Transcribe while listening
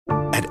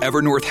At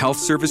Evernorth Health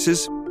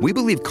Services, we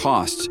believe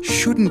costs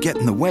shouldn't get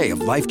in the way of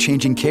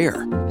life-changing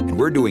care, and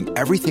we're doing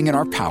everything in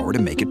our power to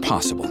make it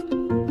possible.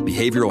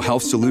 Behavioral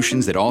health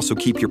solutions that also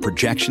keep your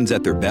projections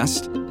at their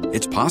best?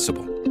 It's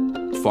possible.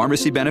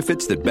 Pharmacy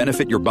benefits that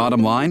benefit your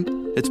bottom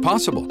line? It's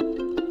possible.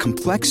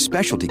 Complex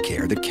specialty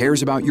care that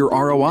cares about your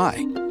ROI?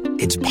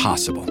 It's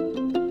possible.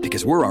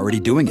 Because we're already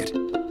doing it.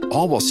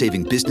 All while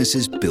saving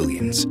businesses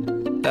billions.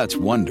 That's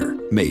Wonder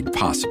made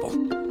possible.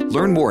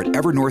 Learn more at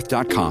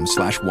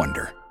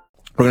evernorth.com/wonder.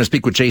 We're going to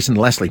speak with Jason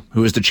Leslie,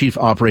 who is the Chief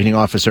Operating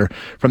Officer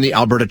from the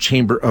Alberta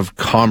Chamber of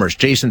Commerce.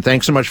 Jason,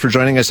 thanks so much for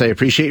joining us. I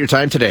appreciate your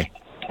time today.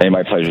 Hey,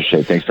 my pleasure,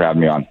 Shay. Thanks for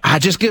having me on.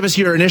 Just give us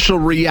your initial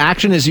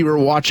reaction as you were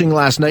watching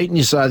last night and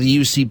you saw the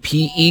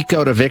UCP eke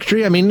out a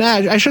victory. I mean,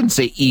 I shouldn't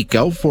say eke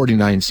out,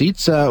 49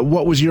 seats.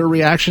 What was your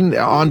reaction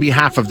on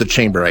behalf of the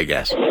Chamber, I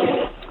guess?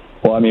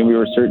 Well, I mean, we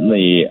were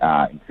certainly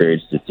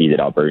encouraged to see that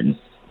Albertans,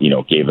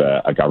 gave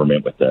a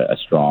government with a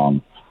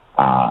strong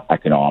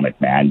economic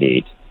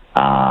mandate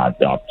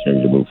the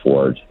opportunity to move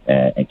forward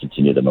and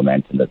continue the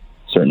momentum that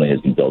certainly has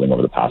been building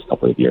over the past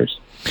couple of years.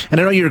 And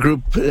I know your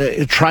group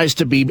tries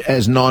to be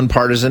as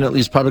nonpartisan, at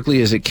least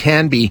publicly, as it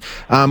can be.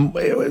 Some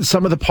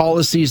of the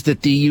policies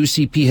that the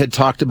UCP had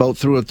talked about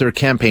throughout their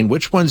campaign,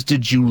 which ones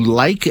did you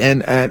like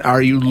and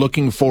are you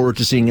looking forward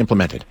to seeing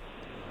implemented?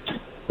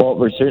 Well,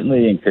 we're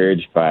certainly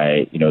encouraged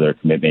by, their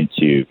commitment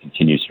to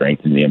continue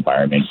strengthening the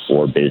environment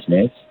for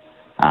business.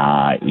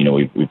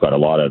 We've got a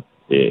lot of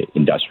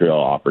industrial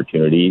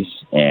opportunities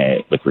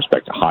with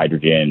respect to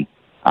hydrogen,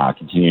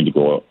 continuing to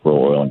grow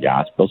oil and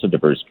gas, but also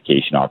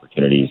diversification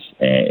opportunities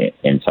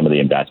and some of the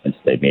investments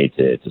they've made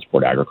to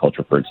support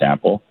agriculture, for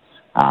example,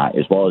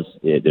 as well as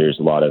there's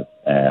a lot of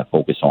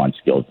focus on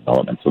skills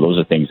development. So those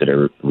are things that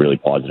are really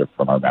positive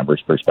from our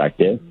members'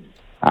 perspective.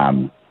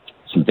 Some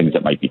things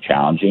that might be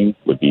challenging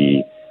would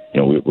be,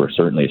 we're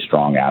certainly a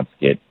strong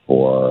advocate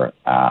for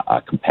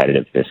a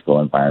competitive fiscal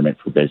environment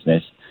for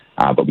business,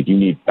 but we do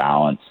need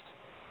balanced,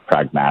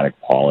 pragmatic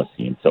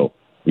policy. And so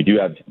we do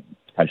have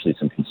potentially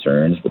some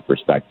concerns with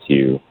respect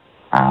to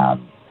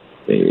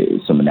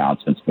some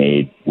announcements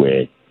made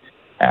with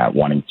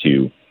wanting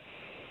to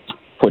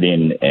put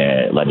in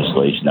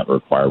legislation that will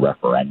require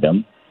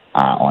referendum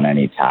on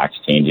any tax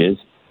changes,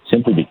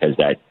 simply because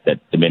that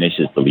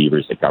diminishes the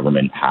levers that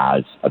government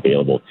has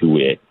available to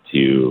it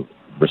to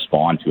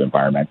respond to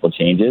environmental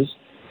changes.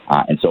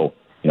 And so,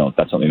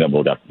 that's something that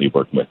we'll definitely be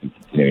working with and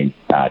continuing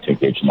to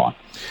engage them on.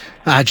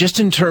 Just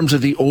in terms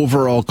of the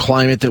overall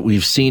climate that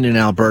we've seen in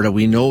Alberta,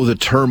 we know the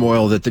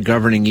turmoil that the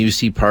governing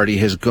UCP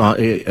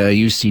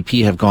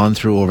have gone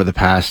through over the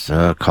past,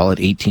 call it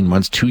 18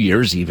 months, 2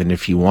 years even,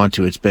 if you want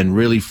to. It's been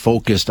really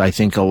focused, I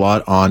think, a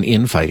lot on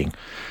infighting.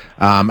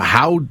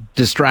 How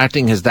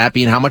distracting has that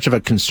been? How much of a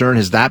concern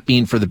has that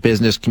been for the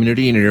business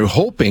community? And you're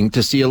hoping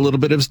to see a little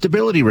bit of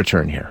stability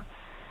return here.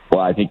 Well,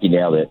 I think you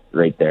nailed it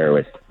right there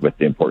with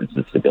the importance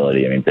of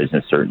stability. I mean,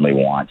 business certainly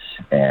wants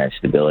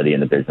stability in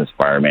the business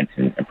environment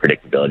and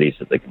predictability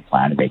so they can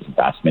plan and make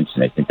investments.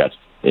 And I think that's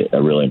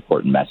a really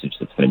important message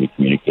that's going to be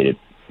communicated,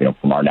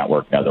 from our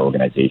network and other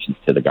organizations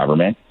to the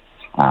government.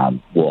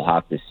 We'll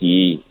have to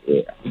see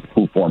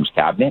who forms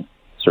cabinet.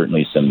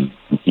 Certainly some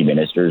key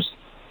ministers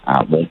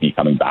won't be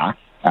coming back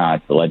to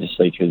the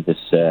legislature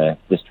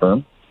this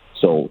term.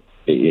 So,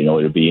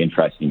 it'll be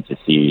interesting to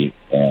see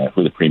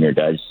who the premier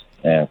does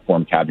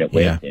form cabinet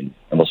with, and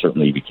we'll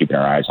certainly be keeping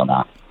our eyes on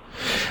that.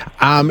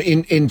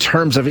 In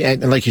terms of,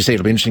 and like you say,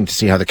 it'll be interesting to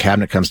see how the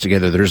cabinet comes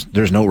together.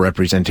 There's no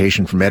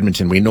representation from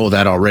Edmonton. We know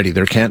that already.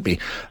 There can't be.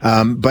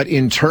 But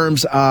in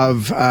terms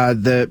of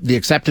the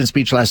acceptance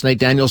speech last night,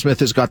 Daniel Smith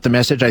has got the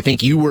message. I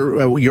think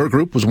your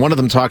group was one of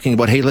them talking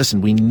about, hey,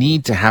 listen, we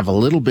need to have a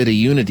little bit of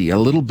unity, a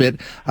little bit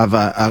of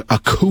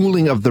a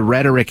cooling of the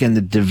rhetoric and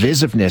the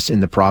divisiveness in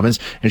the province.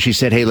 And she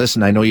said, hey,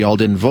 listen, I know you all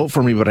didn't vote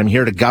for me, but I'm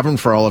here to govern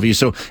for all of you.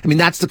 So, I mean,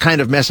 that's the kind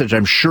of message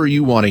I'm sure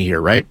you want to hear,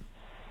 right?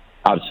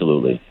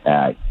 Absolutely.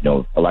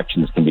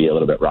 Elections can be a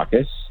little bit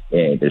ruckus.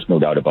 There's no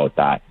doubt about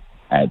that.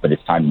 But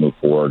it's time to move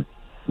forward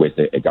with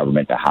a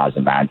government that has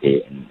a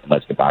mandate, and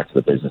let's get back to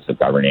the business of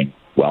governing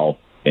well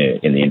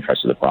in the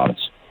interest of the province.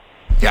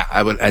 Yeah,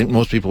 I think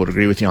most people would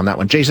agree with you on that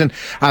one. Jason,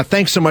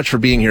 thanks so much for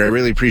being here. I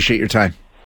really appreciate your time.